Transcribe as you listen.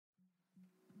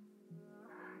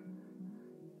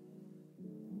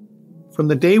from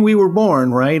the day we were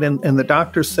born, right? And the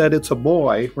doctor said it's a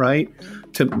boy, right?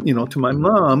 To my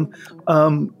mom,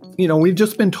 we've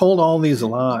just been told all these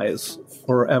lies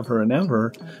forever and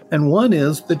ever. And one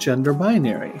is the gender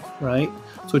binary, right?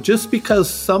 So just because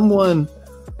someone,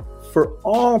 for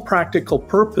all practical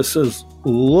purposes,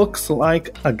 looks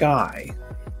like a guy,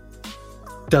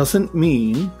 doesn't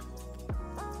mean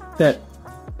that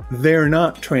they're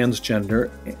not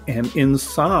transgender, and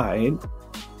inside,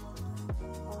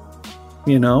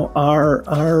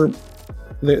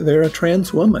 they're a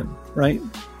trans woman, right?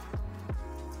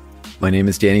 My name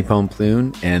is Danny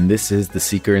Pomploon, and this is the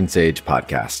Seeker and Sage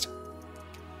podcast.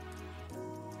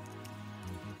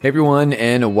 Hey everyone,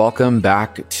 and welcome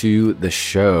back to the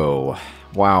show.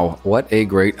 Wow, what a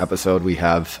great episode we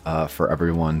have for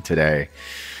everyone today.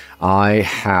 I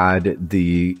had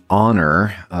the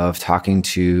honor of talking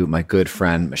to my good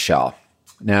friend, Michelle.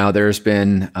 Now, there's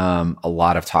been a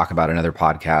lot of talk about another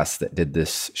podcast that did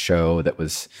this show that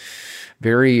was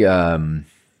very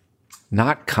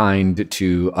not kind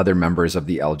to other members of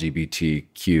the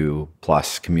LGBTQ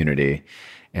plus community.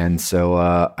 And so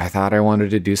I thought I wanted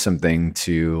to do something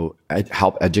to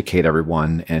help educate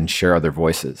everyone and share other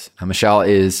voices. Michelle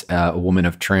is a woman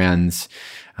of trans,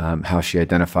 how she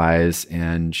identifies,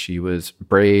 and she was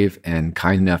brave and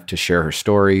kind enough to share her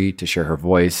story, to share her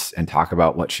voice, and talk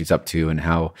about what she's up to and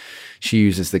how she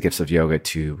uses the gifts of yoga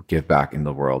to give back in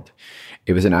the world.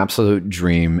 It was an absolute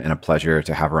dream and a pleasure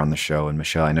to have her on the show. And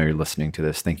Michelle, I know you're listening to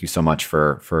this. Thank you so much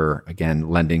for again,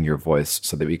 lending your voice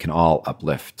so that we can all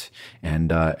uplift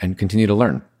and continue to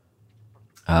learn.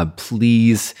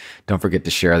 Please don't forget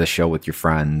to share the show with your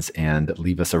friends and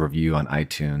leave us a review on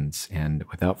iTunes. And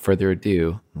without further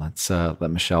ado, let's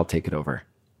let Michelle take it over.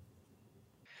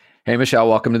 Hey, Michelle,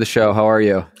 welcome to the show. How are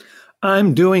you?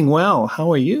 I'm doing well.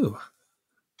 How are you?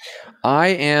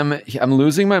 I'm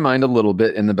losing my mind a little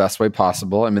bit in the best way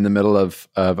possible. I'm in the middle of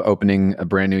opening a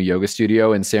brand new yoga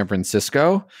studio in San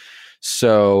Francisco.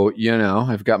 So,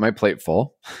 I've got my plate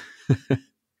full.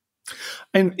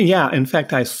 And yeah, in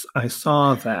fact, I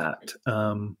saw that.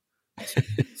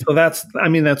 So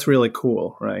that's really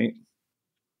cool, right?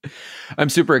 I'm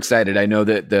super excited. I know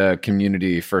that the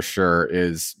community for sure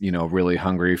is, really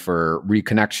hungry for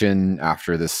reconnection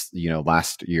after this,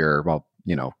 last year. Well,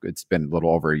 it's been a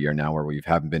little over a year now where we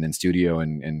haven't been in studio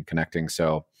and connecting.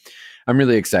 So I'm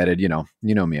really excited. You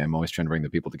know me, I'm always trying to bring the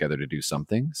people together to do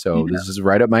something. So This is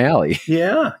right up my alley.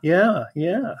 Yeah.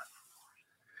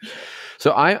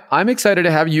 So I'm excited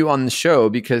to have you on the show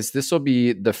because this will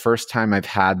be the first time I've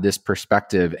had this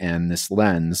perspective and this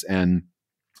lens. And,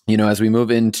 as we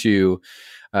move into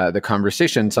the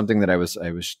conversation, something that I was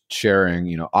sharing,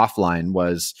 offline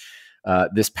was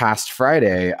this past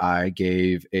Friday, I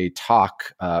gave a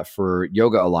talk for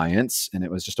Yoga Alliance, and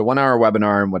it was just a 1-hour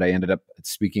webinar. And what I ended up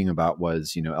speaking about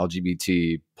was,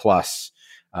 LGBT plus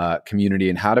community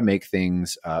and how to make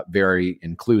things very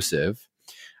inclusive.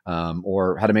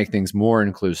 Or how to make things more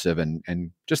inclusive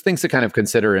and just things to kind of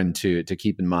consider and to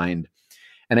keep in mind.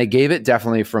 And I gave it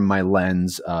definitely from my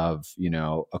lens of,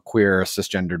 a queer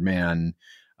cisgendered man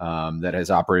that has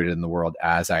operated in the world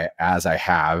as I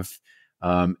have.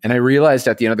 And I realized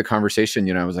at the end of the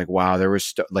conversation, I was like, wow, there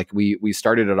was we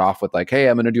started it off with like, hey,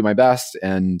 I'm going to do my best.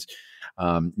 And,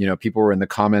 people were in the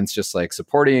comments just like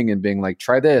supporting and being like,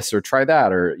 try this or try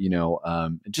that, or,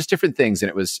 just different things. And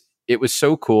it was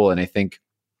so cool. And I think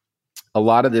a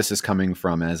lot of this is coming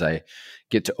from, as I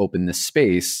get to open this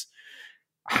space,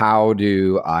 how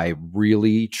do I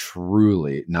really,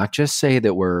 truly, not just say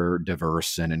that we're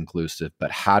diverse and inclusive, but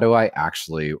how do I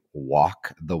actually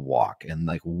walk the walk? And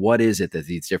like, what is it that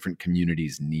these different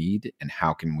communities need and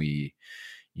how can we,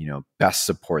 best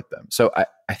support them? So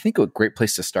I think a great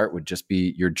place to start would just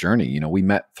be your journey. We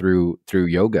met through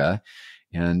yoga,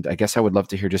 and I guess I would love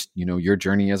to hear just, your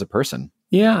journey as a person.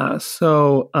 Yeah.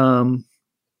 So,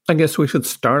 I guess we should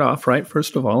start off right.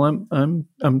 First of all,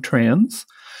 I'm trans,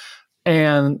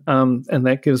 and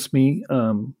that gives me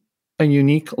a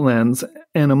unique lens.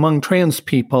 And among trans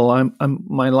people,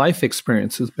 my life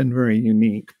experience has been very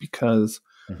unique because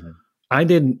I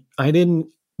didn't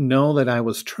know that I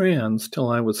was trans till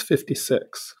I was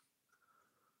 56.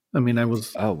 I mean, I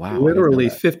was literally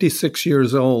 56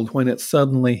 years old when it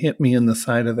suddenly hit me in the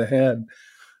side of the head.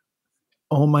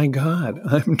 Oh my God,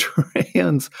 I'm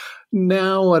trans.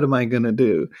 Now what am I going to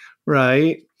do?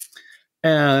 Right.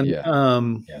 And,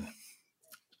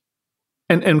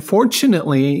 and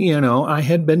fortunately, I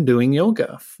had been doing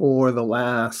yoga for the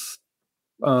last,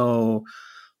 5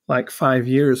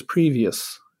 years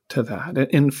previous to that.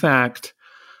 In fact,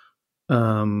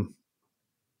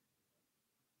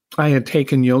 I had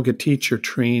taken yoga teacher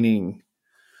training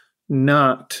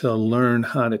not to learn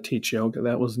how to teach yoga.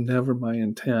 That was never my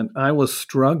intent. I was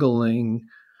struggling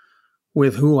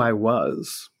with who I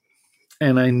was.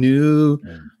 And I knew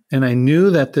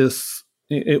that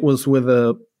it was with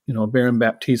a Baron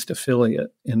Baptiste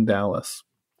affiliate in Dallas.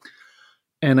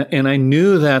 And I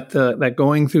knew that that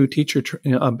going through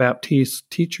a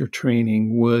Baptiste teacher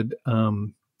training would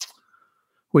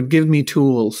give me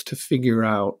tools to figure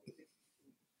out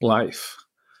life.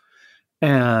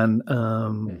 And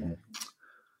and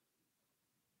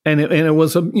it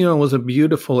was a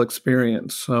beautiful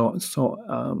experience. So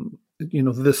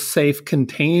this safe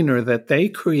container that they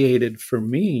created for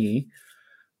me,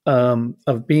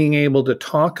 of being able to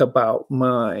talk about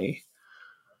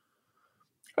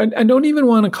I don't even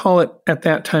want to call it at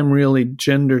that time really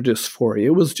gender dysphoria.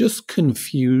 It was just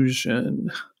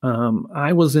confusion.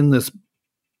 I was in this,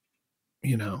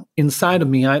 inside of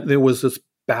me, there was this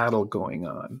battle going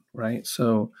on, right?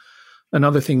 So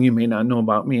another thing you may not know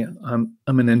about me, I'm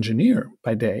an engineer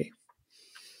by day,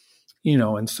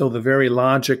 and so the very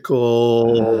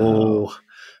logical,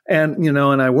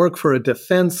 and I work for a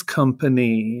defense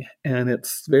company, and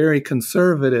it's very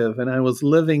conservative, and I was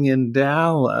living in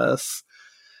Dallas.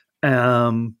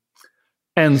 And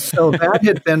so that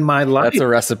had been my life. That's a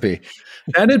recipe.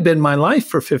 That had been my life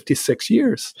for 56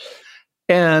 years.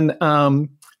 And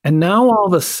now all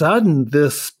of a sudden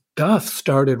this stuff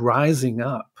started rising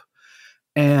up.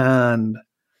 And,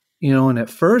 and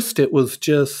at first it was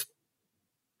just,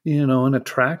 an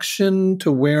attraction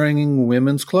to wearing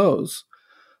women's clothes.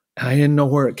 I didn't know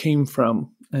where it came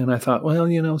from. And I thought, well,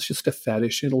 it's just a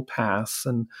fetish. It'll pass.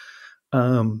 And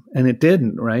it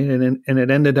didn't, right? And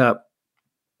it ended up,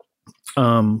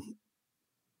 my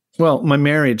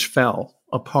marriage fell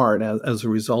apart as a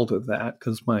result of that,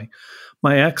 because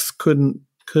my ex couldn't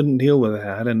deal with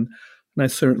that, and I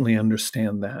certainly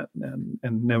understand that, and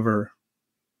never,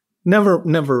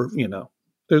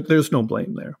 there's no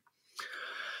blame there.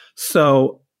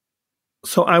 So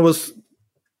I was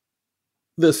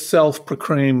this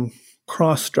self-proclaimed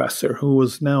cross-dresser who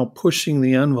was now pushing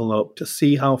the envelope to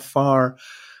see how far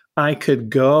I could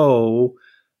go,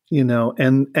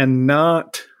 and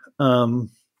not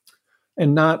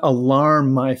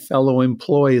alarm my fellow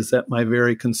employees at my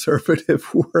very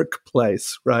conservative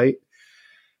workplace, right?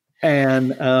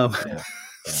 And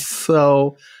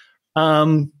so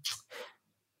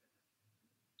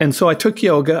I took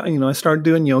yoga. I started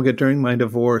doing yoga during my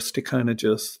divorce to kind of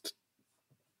just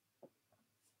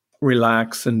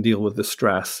relax and deal with the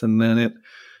stress. And then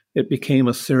it became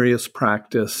a serious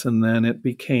practice. And then it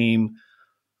became,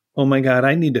 oh my God,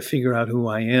 I need to figure out who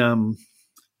I am.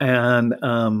 And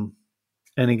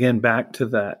again, back to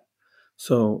that.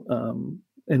 So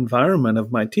environment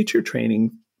of my teacher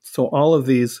training. So all of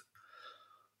these,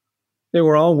 they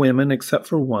were all women except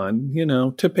for one,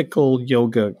 typical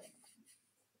yoga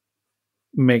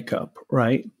makeup,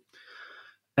 right?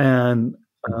 And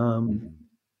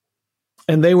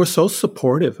they were so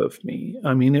supportive of me.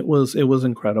 I mean, it was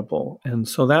incredible. And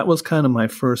so that was kind of my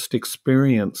first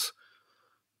experience,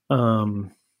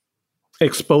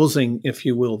 exposing, if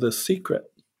you will, this secret.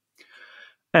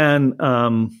 And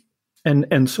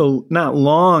so not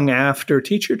long after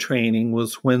teacher training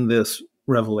was when this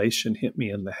revelation hit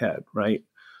me in the head, right?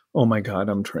 Oh my God,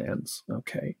 I'm trans.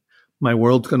 Okay. My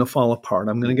world's going to fall apart.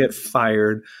 I'm going to get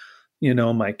fired.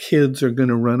 My kids are going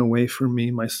to run away from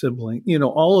me, my sibling,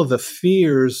 all of the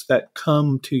fears that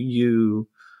come to you,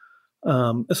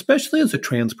 especially as a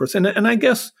trans person. And I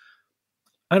guess,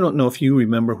 I don't know if you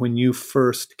remember when you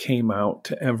first came out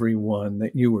to everyone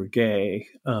that you were gay,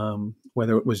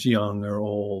 whether it was young or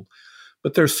old,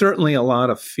 but there's certainly a lot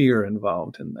of fear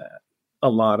involved in that. A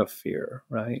lot of fear,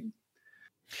 right?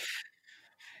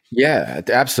 Yeah,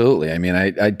 absolutely. I mean,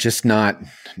 I just not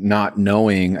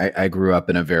knowing, I grew up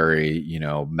in a very,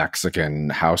 Mexican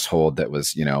household that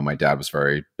was, my dad was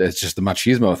it's just the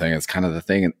machismo thing. It's kind of the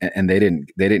thing. And they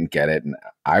didn't get it. And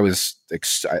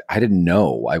I didn't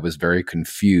know. I was very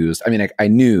confused. I mean, I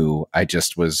knew, I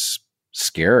just was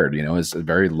scared, it's a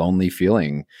very lonely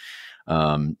feeling,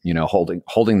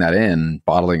 holding that in,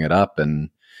 bottling it up. And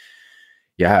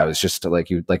yeah, it was just like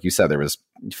you said, there was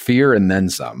fear and then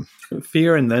some.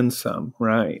 Fear and then some,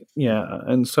 right? Yeah,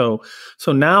 and so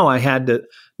now I had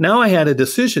a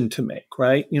decision to make,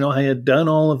 right? I had done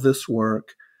all of this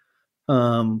work,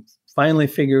 finally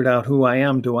figured out who I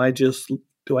am. Do I just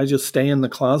stay in the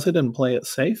closet and play it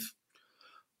safe,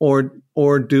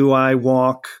 or do I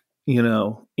walk,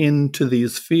 into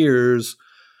these fears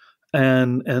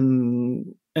and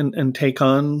take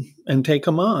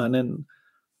them on? And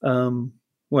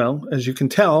well, as you can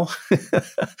tell,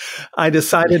 I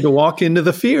decided to walk into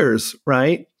the fears,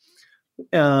 right?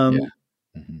 Um, Yeah.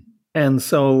 Mm-hmm. and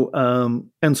so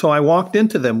I walked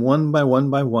into them one by one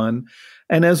by one,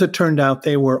 and as it turned out,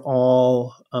 they were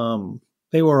all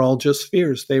just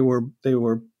fears. They were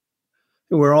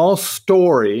all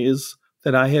stories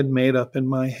that I had made up in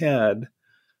my head,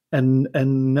 and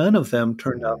none of them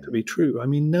turned out to be true. I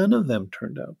mean, none of them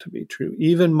turned out to be true.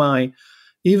 Even my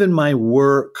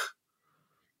work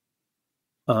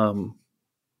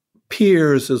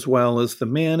peers, as well as the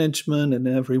management and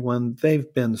everyone,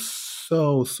 they've been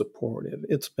so supportive.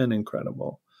 It's been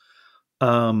incredible,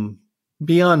 beyond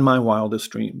my wildest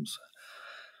dreams.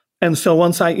 And so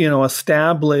once I,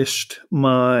 established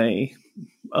my,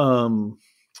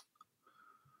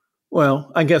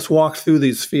 well, I guess walked through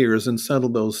these fears and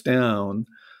settled those down,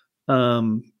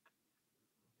 I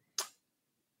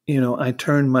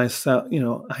turned myself,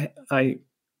 I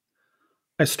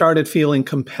started feeling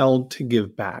compelled to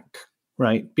give back,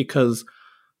 right? Because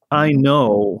I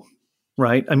know,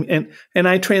 right? I mean, and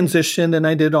I transitioned and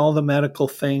I did all the medical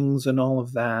things and all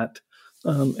of that,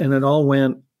 and it all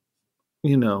went,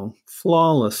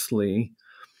 flawlessly.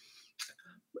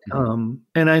 And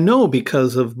I know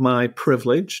because of my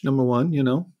privilege, number one,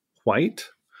 white.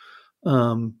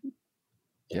 Number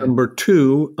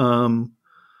two,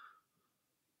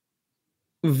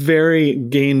 very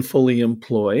gainfully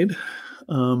employed.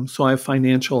 So I have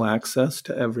financial access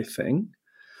to everything.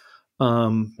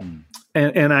 And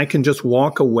I can just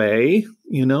walk away,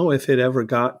 if it ever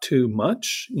got too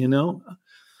much,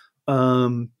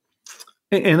 and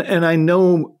I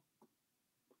know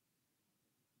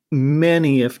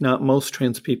many, if not most,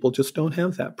 trans people just don't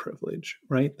have that privilege,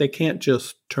 right? They can't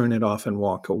just turn it off and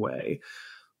walk away.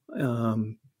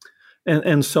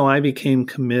 And so I became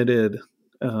committed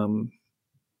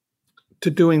to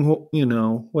doing,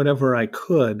 whatever I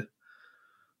could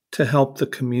to help the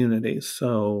community.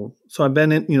 So I've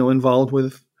been, involved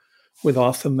with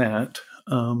Off the Mat,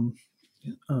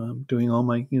 doing all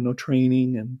my,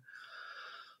 training, and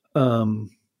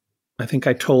I think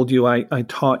I told you I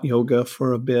taught yoga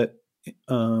for a bit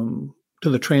to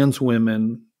the trans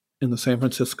women in the San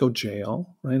Francisco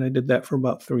jail. Right, I did that for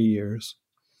about 3 years.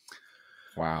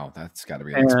 Wow, that's got to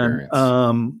be an experience.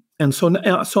 And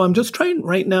so I'm just trying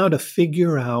right now to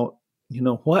figure out,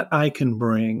 what I can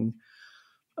bring.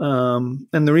 And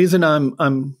the reason I'm,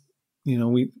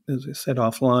 as I said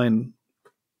offline,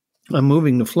 I'm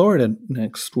moving to Florida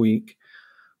next week,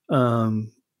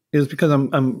 is because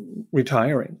I'm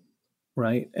retiring,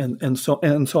 right? And so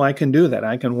I can do that.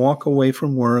 I can walk away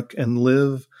from work and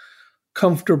live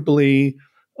comfortably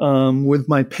with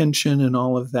my pension and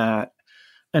all of that,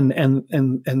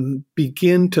 and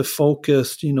begin to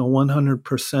focus,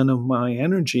 100% of my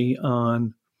energy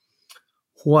on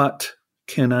what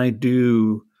can I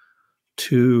do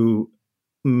to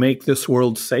make this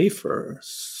world safer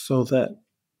so that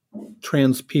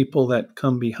trans people that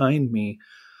come behind me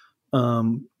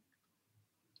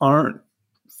aren't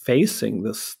facing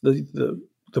the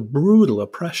brutal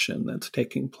oppression that's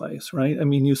taking place, right? I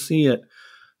mean, you see it,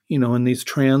 in these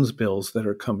trans bills that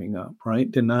are coming up, right?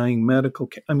 Denying medical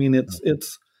care. I mean,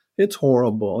 it's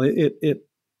horrible.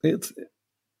 It's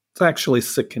actually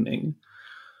sickening,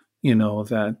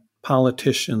 that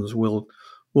politicians will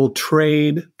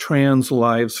trade trans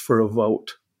lives for a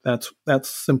vote. That's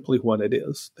simply what it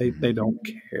is. They don't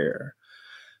care.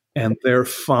 And they're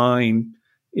fine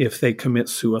if they commit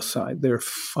suicide. They're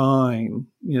fine,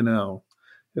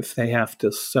 if they have to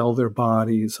sell their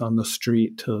bodies on the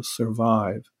street to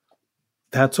survive.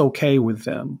 That's okay with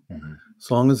them,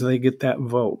 as long as they get that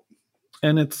vote.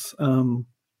 And it's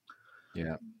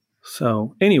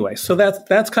So anyway, so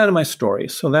that's kind of my story.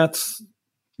 So that's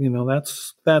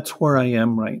where I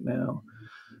am right now.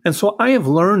 And so I have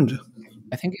learned.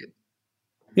 I think.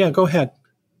 Yeah, go ahead.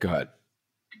 Go ahead.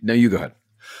 No, you go ahead.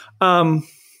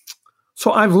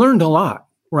 So I've learned a lot,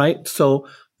 right? So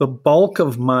the bulk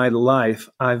of my life,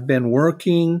 I've been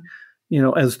working,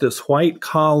 as this white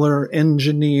collar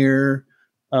engineer,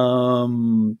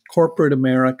 corporate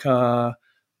America,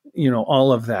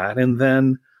 all of that. And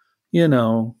then,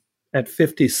 at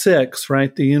 56,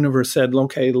 right, the universe said,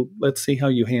 okay, let's see how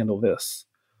you handle this.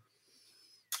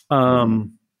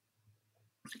 And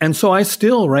so I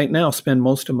still right now spend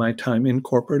most of my time in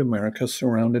corporate America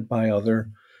surrounded by other,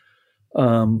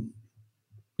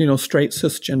 straight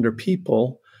cisgender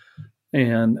people.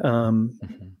 And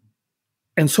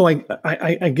so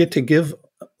I get to give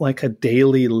like a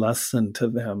daily lesson to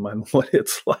them on what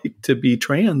it's like to be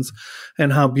trans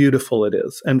and how beautiful it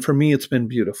is. And for me, it's been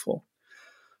beautiful.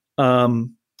 But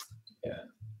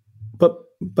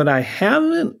I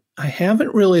haven't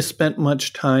really spent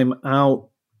much time out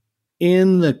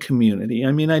in the community.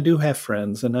 I mean, I do have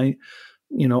friends, and I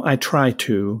I try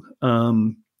to,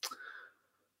 and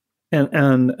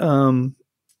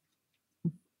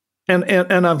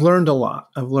I've learned a lot.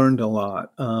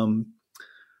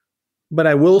 But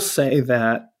I will say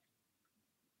that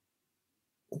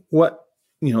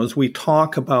as we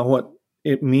talk about what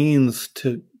it means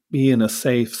to be in a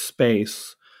safe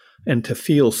space and to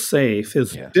feel safe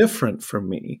is different for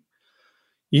me.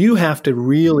 You have to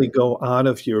really go out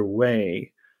of your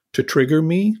way to trigger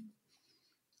me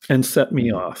and set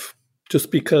me off, just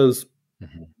because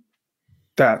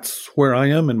that's where I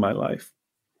am in my life.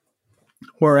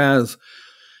 Whereas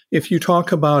if you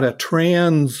talk about a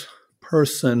trans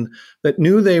person that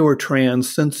knew they were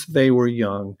trans since they were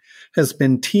young, has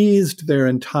been teased their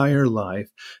entire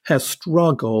life, has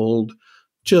struggled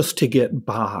just to get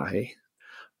by,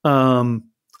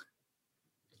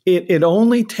 it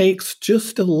only takes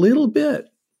just a little bit,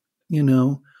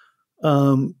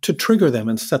 to trigger them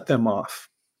and set them off.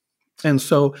 And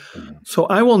so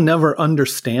I will never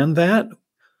understand that,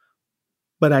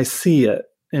 but I see it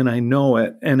and I know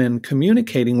it. And in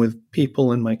communicating with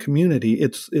people in my community,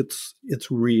 it's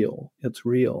real. It's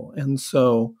real. And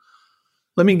so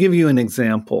let me give you an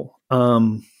example.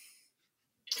 There's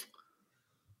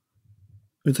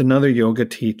another yoga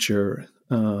teacher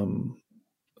who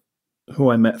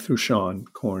I met through Sean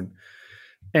Korn.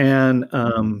 And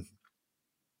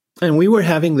we were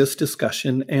having this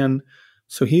discussion. And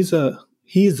so he's a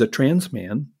trans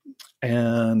man.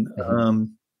 And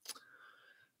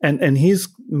and he's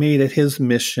made it his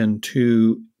mission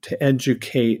to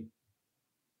educate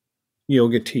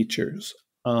yoga teachers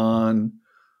on,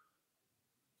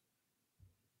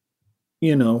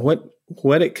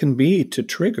 what it can be to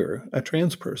trigger a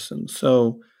trans person.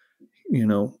 So,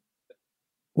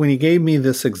 when he gave me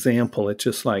this example, it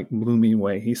just like blew me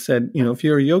away. He said, if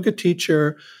you're a yoga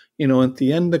teacher, at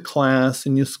the end of class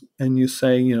and you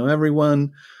say,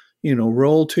 everyone,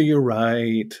 roll to your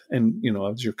right, and,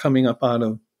 as you're coming up out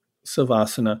of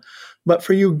Savasana. But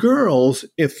for you girls,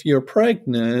 if you're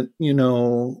pregnant,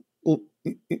 lean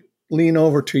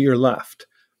over to your left.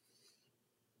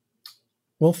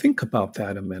 Well, think about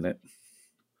that a minute.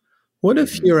 What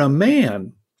if you're a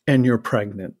man and you're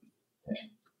pregnant?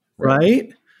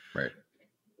 Right? Right.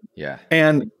 Yeah.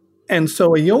 And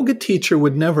so a yoga teacher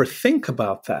would never think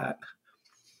about that.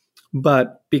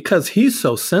 But because he's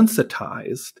so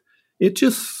sensitized, it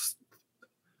just,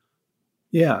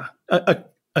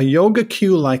 a yoga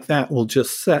cue like that will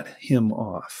just set him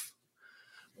off.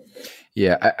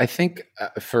 Yeah, I think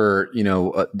for,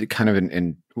 kind of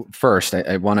in first,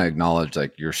 I want to acknowledge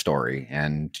like your story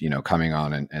and, coming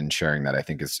on and sharing that I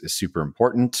think is super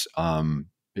important,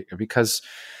 because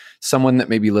someone that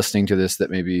may be listening to this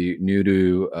that may be new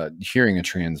to hearing a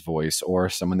trans voice, or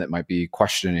someone that might be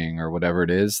questioning or whatever it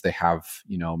is, they have,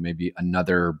 maybe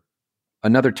another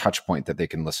touch point that they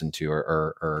can listen to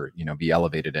or be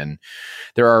elevated in.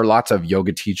 There are lots of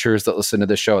yoga teachers that listen to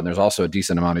this show, and there's also a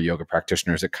decent amount of yoga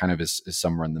practitioners that kind of is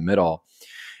somewhere in the middle.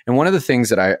 And one of the things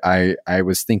that I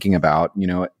was thinking about,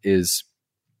 is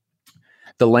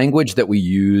the language that we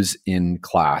use in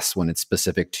class when it's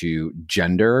specific to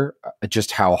gender,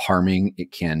 just how harming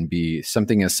it can be.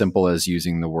 Something as simple as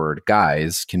using the word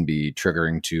guys can be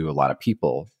triggering to a lot of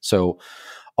people. So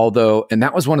and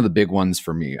that was one of the big ones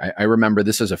for me. I remember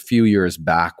this was a few years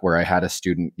back where I had a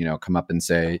student, come up and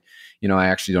say, I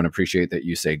actually don't appreciate that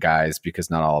you say guys,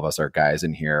 because not all of us are guys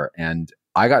in here. And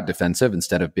I got defensive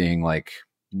instead of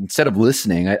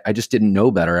listening. I just didn't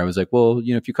know better. I was like, well,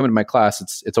 if you come into my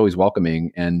class, it's always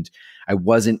welcoming. And I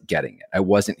wasn't getting it. I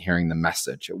wasn't hearing the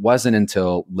message. It wasn't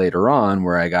until later on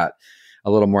where I got a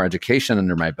little more education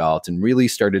under my belt and really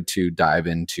started to dive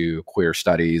into queer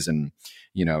studies and,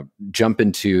 jump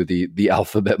into the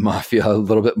alphabet mafia a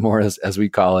little bit more, as we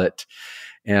call it.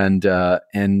 And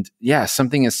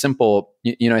something as simple,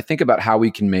 I think about how we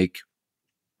can make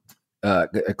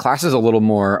classes a little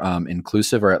more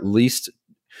inclusive, or at least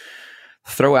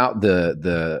throw out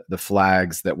the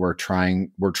flags that we're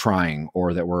trying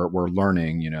or that we're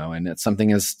learning, and it's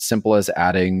something as simple as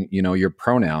adding, your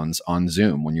pronouns on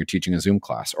Zoom when you're teaching a Zoom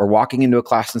class, or walking into a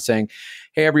class and saying,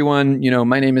 hey, everyone,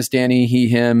 my name is Danny, he,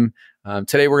 him.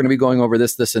 Today we're going to be going over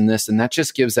this, and this, and that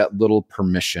just gives that little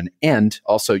permission. And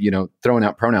also, throwing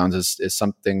out pronouns is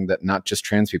something that not just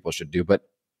trans people should do, but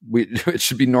it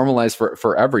should be normalized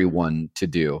for everyone to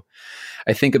do.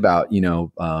 I think about,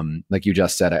 like you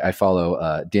just said, I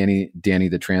follow Danny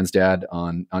the Trans Dad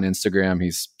on Instagram.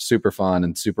 He's super fun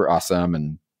and super awesome.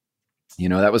 And,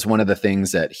 that was one of the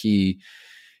things that he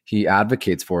he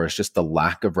advocates for is just the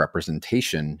lack of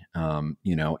representation,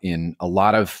 in a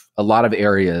lot of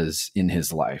areas in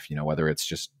his life, whether it's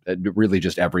just really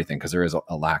just everything, because there is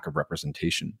a lack of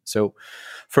representation. So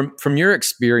from your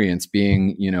experience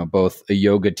being, both a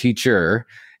yoga teacher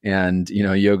and,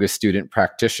 a yoga student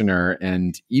practitioner,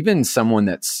 and even someone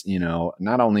that's,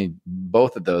 not only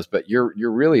both of those, but you're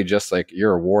really just like,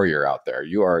 you're a warrior out there.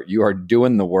 You are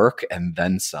doing the work and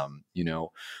then some.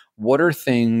 What are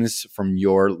things from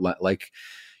your,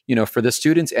 for the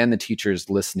students and the teachers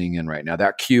listening in right now?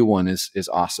 That Q1 is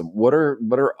awesome. What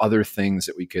are other things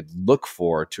that we could look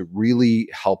for to really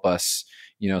help us,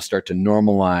 start to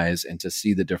normalize and to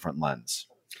see the different lens?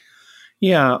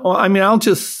 Yeah. Well, I mean, I'll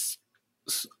just,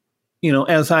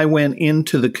 as I went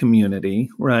into the community,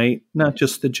 right, not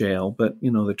just the jail, but,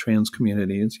 the trans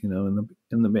communities, in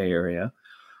the Bay Area,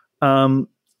 I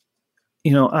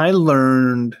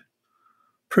learned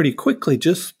pretty quickly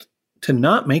just to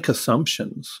not make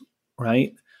assumptions,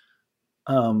 right?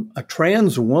 A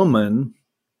trans woman,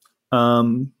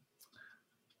 we're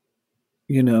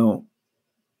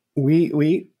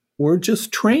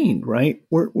just trained, right?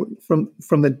 We're from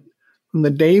the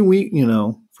day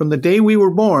we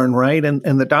were born, right?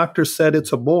 And the doctor said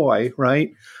it's a boy,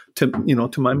 right? To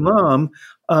my mom,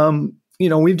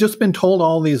 we've just been told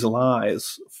all these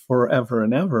lies forever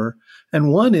and ever.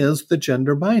 And one is the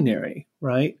gender binary,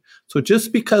 right? So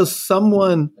just because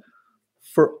someone,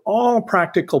 for all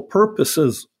practical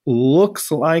purposes, looks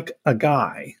like a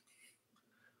guy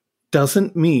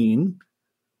doesn't mean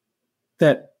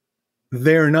that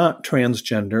they're not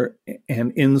transgender,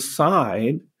 and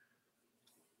inside,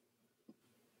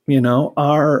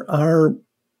 they're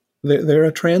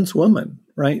a trans woman,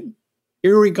 right?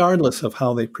 Irregardless of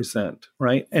how they present,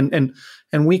 right? And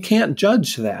we can't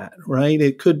judge that, right?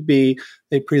 It could be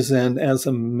they present as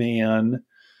a man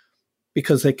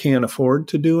because they can't afford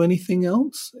to do anything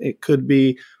else. It could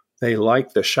be they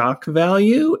like the shock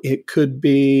value. It could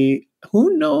be,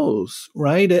 who knows,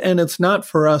 right? And it's not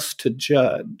for us to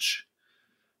judge.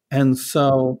 And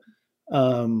so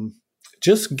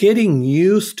just getting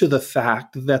used to the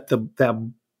fact that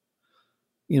that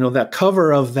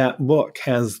cover of that book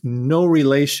has no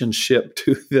relationship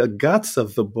to the guts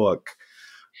of the book,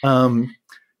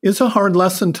 is a hard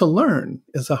lesson to learn.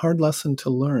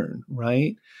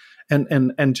 Right?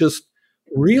 And just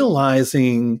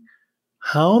realizing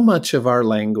how much of our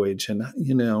language, and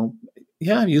you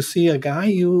see a guy,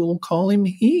 you will call him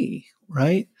he,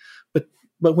 right?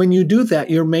 But when you do that,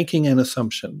 you're making an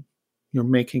assumption. And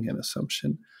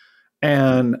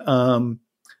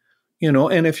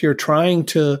and if you're trying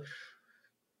to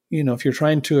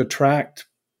attract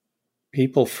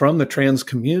people from the trans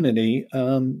community,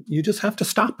 you just have to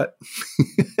stop it.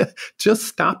 Just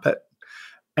stop it.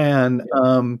 And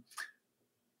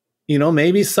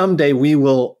maybe someday we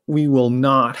will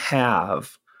not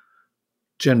have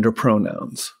gender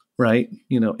pronouns, right?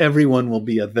 Everyone will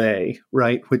be a they,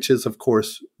 right? Which is, of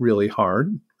course, really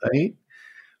hard, right?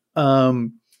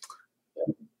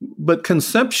 But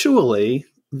conceptually,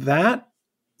 that's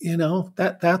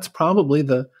probably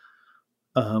the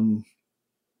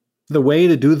way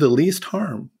to do the least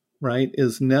harm, right?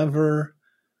 Is never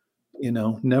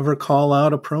call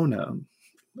out a pronoun,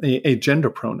 a gender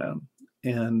pronoun.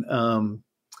 And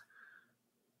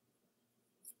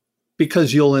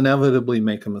because you'll inevitably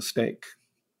make a mistake,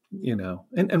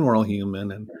 and we're all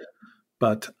human.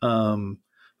 But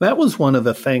that was one of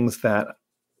the things that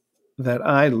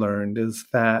I learned, is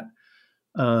that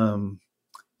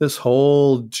this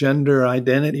whole gender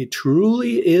identity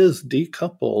truly is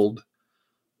decoupled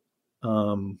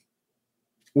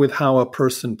with how a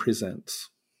person presents.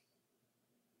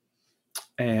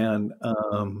 And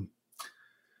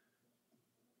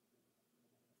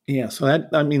so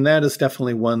that is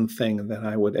definitely one thing that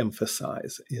I would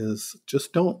emphasize, is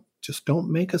just don't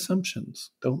make assumptions.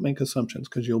 Don't make assumptions,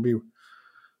 because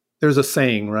there's a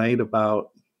saying, right, about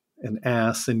an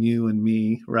ass and you and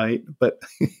me, right? But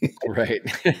right.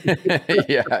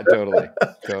 Yeah, totally.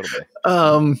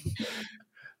 And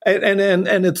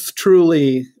it's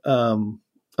truly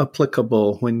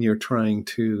applicable when you're trying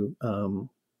to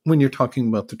when you're talking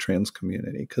about the trans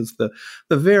community, because the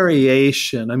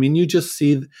variation, you just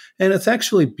see, and it's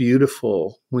actually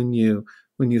beautiful when you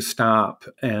stop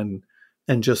and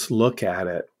just look at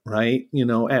it, right?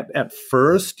 At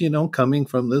first, coming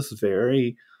from this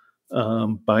very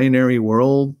binary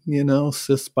world,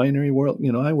 cis binary world,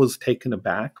 I was taken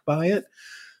aback by it.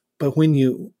 But when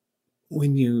you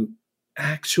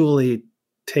actually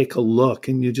take a look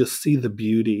and you just see the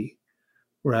beauty,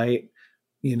 right?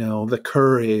 The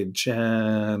courage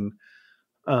and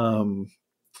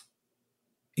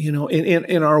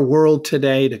in our world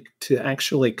today to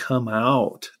actually come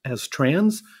out as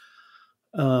trans,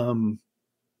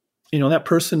 that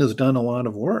person has done a lot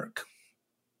of work,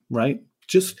 right?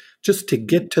 Just to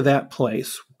get to that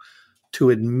place, to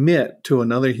admit to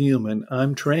another human,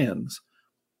 I'm trans.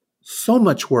 So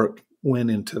much work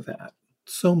went into that.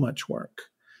 So much work.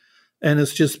 And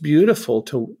it's just beautiful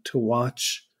to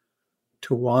watch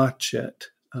it.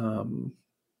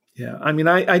 Yeah. I mean,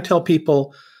 I tell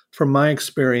people from my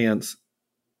experience,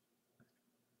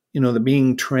 that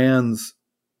being trans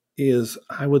is,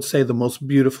 I would say, the most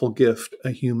beautiful gift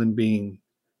a human being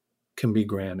can be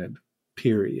granted,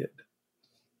 period.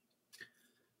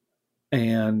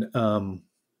 And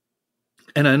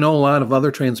I know a lot of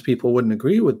other trans people wouldn't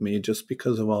agree with me just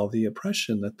because of all the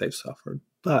oppression that they've suffered.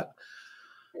 But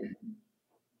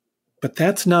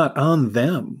that's not on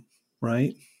them,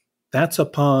 right? That's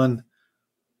upon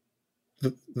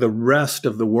the rest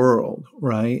of the world,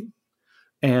 right?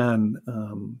 And,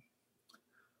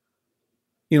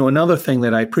 another thing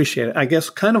that I appreciate, I guess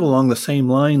kind of along the same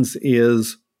lines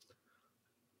is,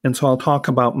 and so I'll talk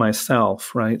about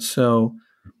myself, right? So,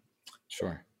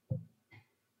 sure.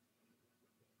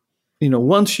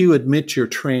 Once you admit you're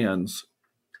trans,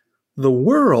 the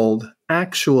world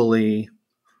actually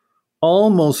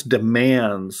almost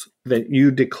demands that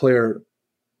you declare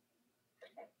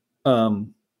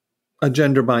a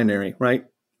gender binary, right?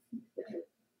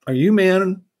 Are you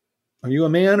man? Are you a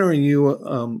man, or are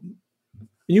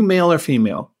you male or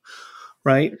female,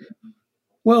 right?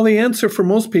 Well, the answer for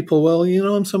most people,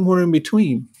 I'm somewhere in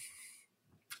between.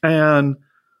 And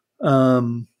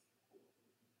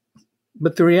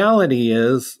but the reality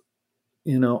is,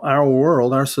 our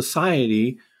world, our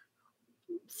society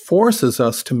forces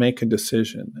us to make a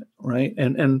decision, right?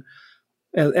 And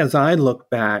as I look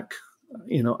back,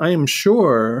 I am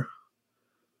sure,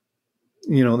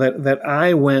 that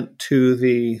I went to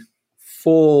the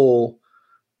full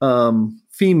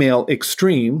female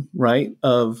extreme, right,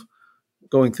 of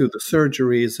going through the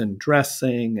surgeries and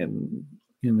dressing and,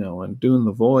 and doing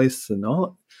the voice and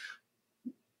all,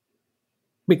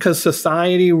 because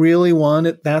society really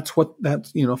wanted,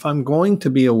 if I'm going to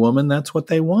be a woman, that's what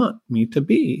they want me to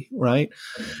be, right?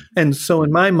 And so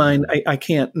in my mind, I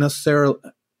can't necessarily,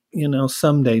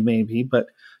 someday maybe, but,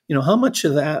 how much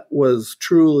of that was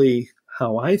truly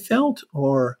how I felt,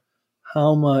 or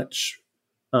how much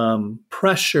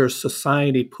pressure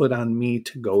society put on me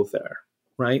to go there,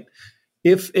 right?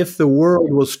 If the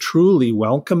world was truly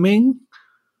welcoming,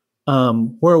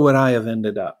 where would I have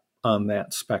ended up on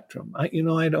that spectrum? I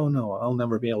don't know. I'll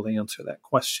never be able to answer that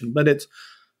question. But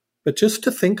just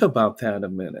to think about that a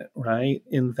minute, right?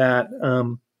 In that,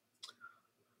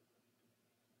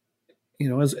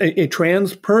 as a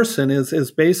trans person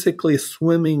is basically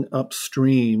swimming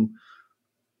upstream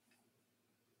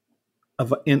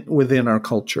within our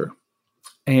culture,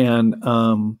 and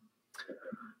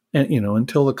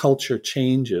until the culture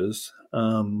changes,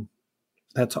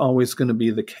 that's always going to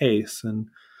be the case, and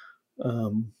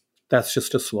that's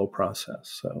just a slow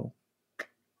process. So,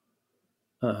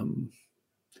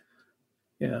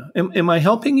 yeah. Am I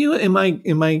helping you? Am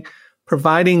I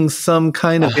providing some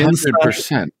kind of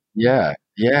 100%. Yeah.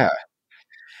 Yeah.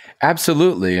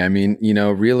 Absolutely. I mean,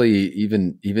 really,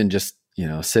 even just,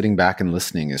 sitting back and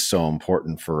listening is so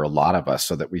important for a lot of us,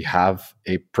 so that we have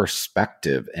a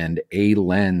perspective and a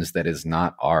lens that is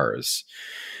not ours.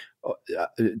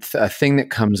 A thing that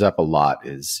comes up a lot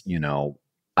is,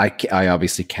 I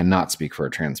obviously cannot speak for a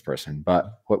trans person,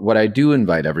 but what I do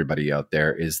invite everybody out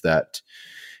there is that,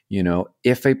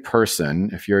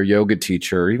 if you're a yoga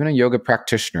teacher or even a yoga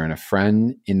practitioner and a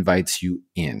friend invites you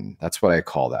in, that's what I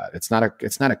call that. It's not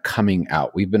a coming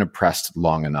out. We've been oppressed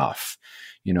long enough,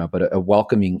 but a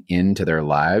welcoming into their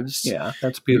lives. Yeah,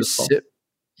 that's beautiful.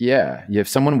 If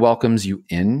someone welcomes you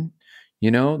in,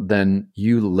 then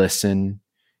you listen,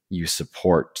 you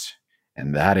support,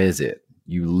 and that is it.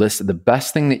 You listen. The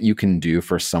best thing that you can do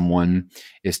for someone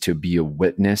is to be a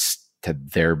witness to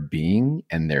their being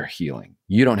and their healing.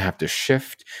 You don't have to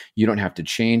shift. You don't have to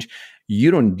change. You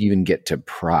don't even get to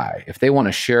pry. If they want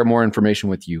to share more information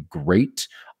with you, great.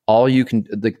 All you can,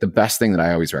 like, the best thing that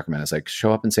I always recommend is, like,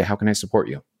 show up and say, how can I support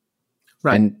you?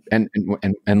 Right. And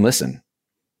listen.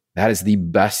 That is the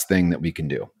best thing that we can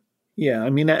do. Yeah. I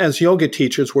mean, as yoga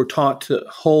teachers, we're taught to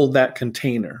hold that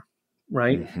container,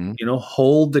 right? Mm-hmm.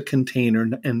 Hold the container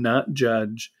and not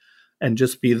judge, and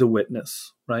just be the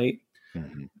witness, right?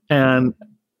 Mm-hmm.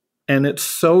 And it's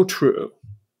so true.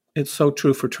 It's so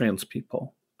true for trans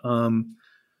people,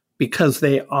 because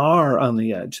they are on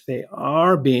the edge. They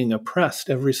are being oppressed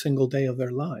every single day of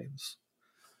their lives.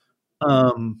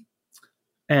 And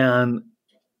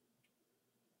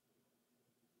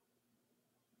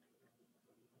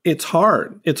it's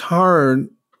hard. It's hard,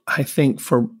 I think,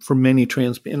 for many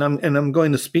trans people, and I'm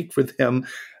going to speak for them,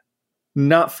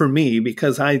 not for me,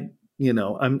 because I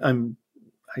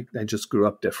just grew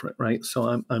up different, right?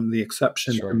 So I'm the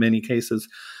exception Sure. in many cases.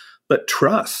 But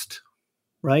trust,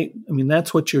 right? I mean,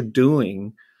 that's what you're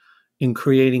doing in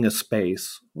creating a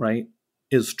space, right?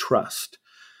 Is trust.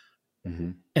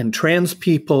 Mm-hmm. And trans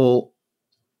people,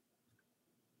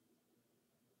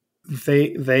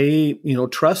 they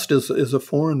trust is a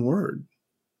foreign word.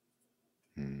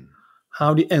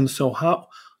 How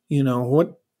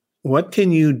what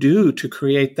can you do to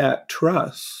create that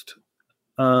trust?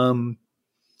 And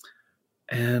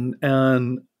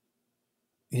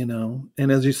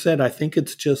as you said, I think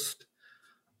it's just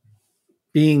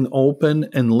being open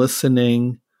and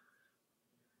listening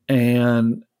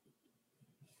and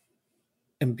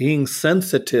being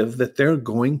sensitive that they're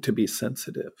going to be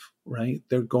sensitive, right?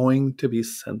 They're going to be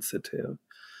sensitive.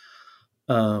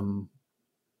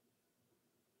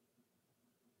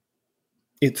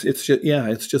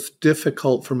 It's just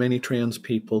difficult for many trans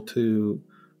people to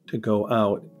go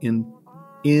out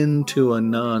into a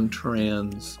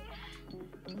non-trans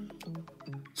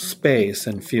space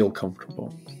and feel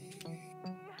comfortable.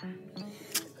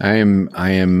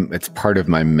 It's part of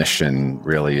my mission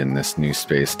really in this new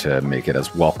space to make it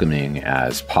as welcoming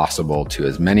as possible to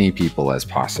as many people as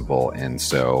possible. And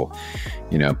so,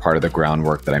 part of the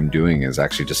groundwork that I'm doing is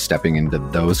actually just stepping into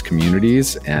those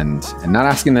communities and not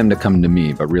asking them to come to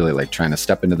me, but really like trying to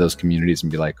step into those communities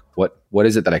and be like, what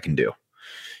is it that I can do?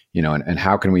 And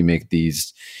how can we make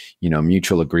these,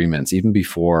 mutual agreements even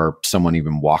before someone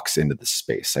even walks into the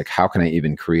space? Like, how can I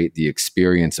even create the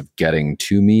experience of getting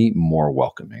to me more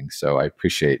welcoming? So I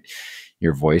appreciate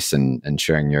your voice and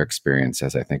sharing your experience,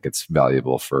 as I think it's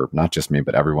valuable for not just me,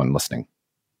 but everyone listening.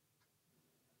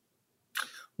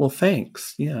 Well,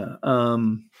 thanks. Yeah.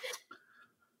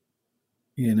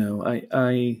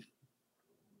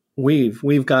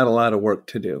 We've got a lot of work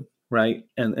to do, right?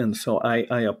 And so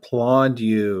I applaud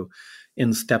you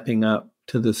in stepping up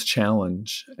to this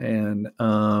challenge. And,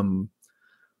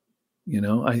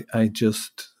 I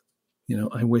just,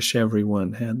 I wish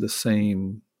everyone had the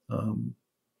same,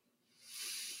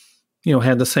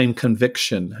 had the same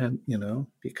conviction,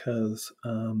 because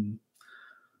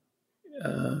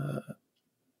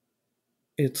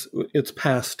it's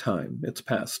past time. It's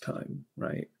past time,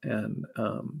 right? And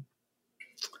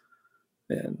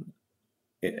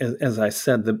as I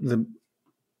said,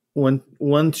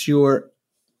 once you're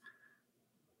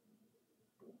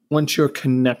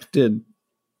connected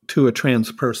to a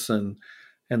trans person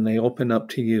and they open up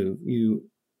to you,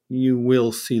 you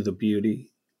will see the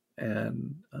beauty,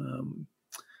 and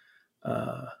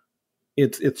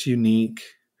it's unique,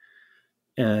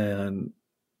 and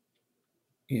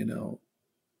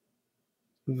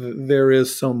there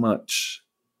is so much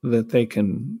that they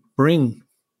can bring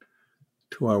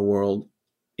to our world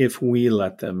if we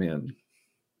let them in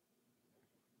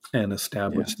and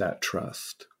establish that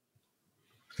trust.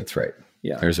 That's right.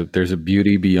 Yeah. There's a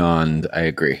beauty beyond. I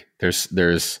agree. I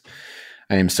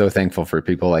am so thankful for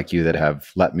people like you that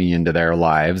have let me into their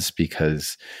lives,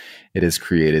 because it has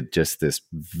created just this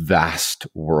vast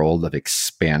world of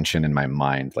expansion in my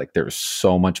mind. Like, there's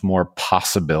so much more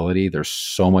possibility. There's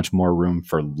so much more room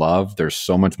for love. There's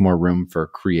so much more room for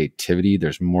creativity.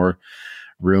 There's more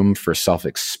room for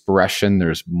self-expression.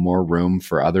 There's more room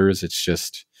for others. It's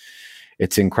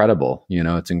incredible.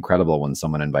 It's incredible when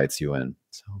someone invites you in.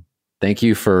 So thank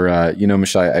you for,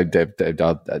 Michelle,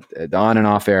 on and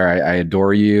off air, I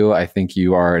adore you. I think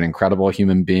you are an incredible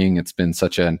human being. It's been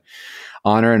such an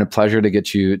honor and a pleasure to get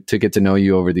to know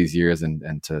you over these years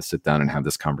and to sit down and have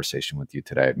this conversation with you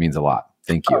today. It means a lot.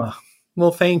 Thank you.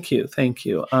 Well, thank you. Thank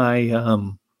you.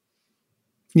 When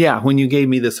you gave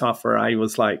me this offer, I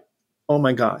was like, oh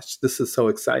my gosh, this is so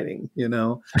exciting,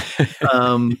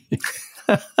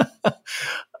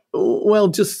 Well,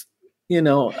 just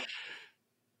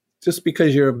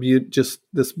because you're just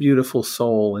this beautiful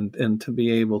soul, and to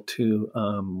be able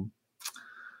to,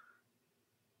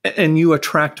 and you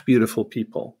attract beautiful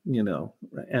people,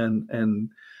 and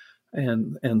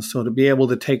so to be able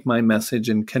to take my message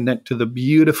and connect to the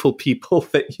beautiful people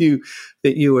that you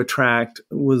attract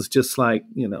was just like,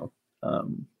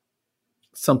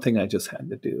 something I just had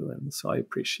to do. And so I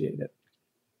appreciate it.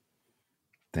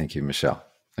 Thank you, Michelle.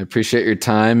 I appreciate your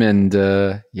time. And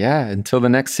until the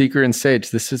next Seeker and Sage,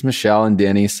 this is Michelle and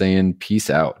Danny saying peace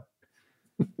out.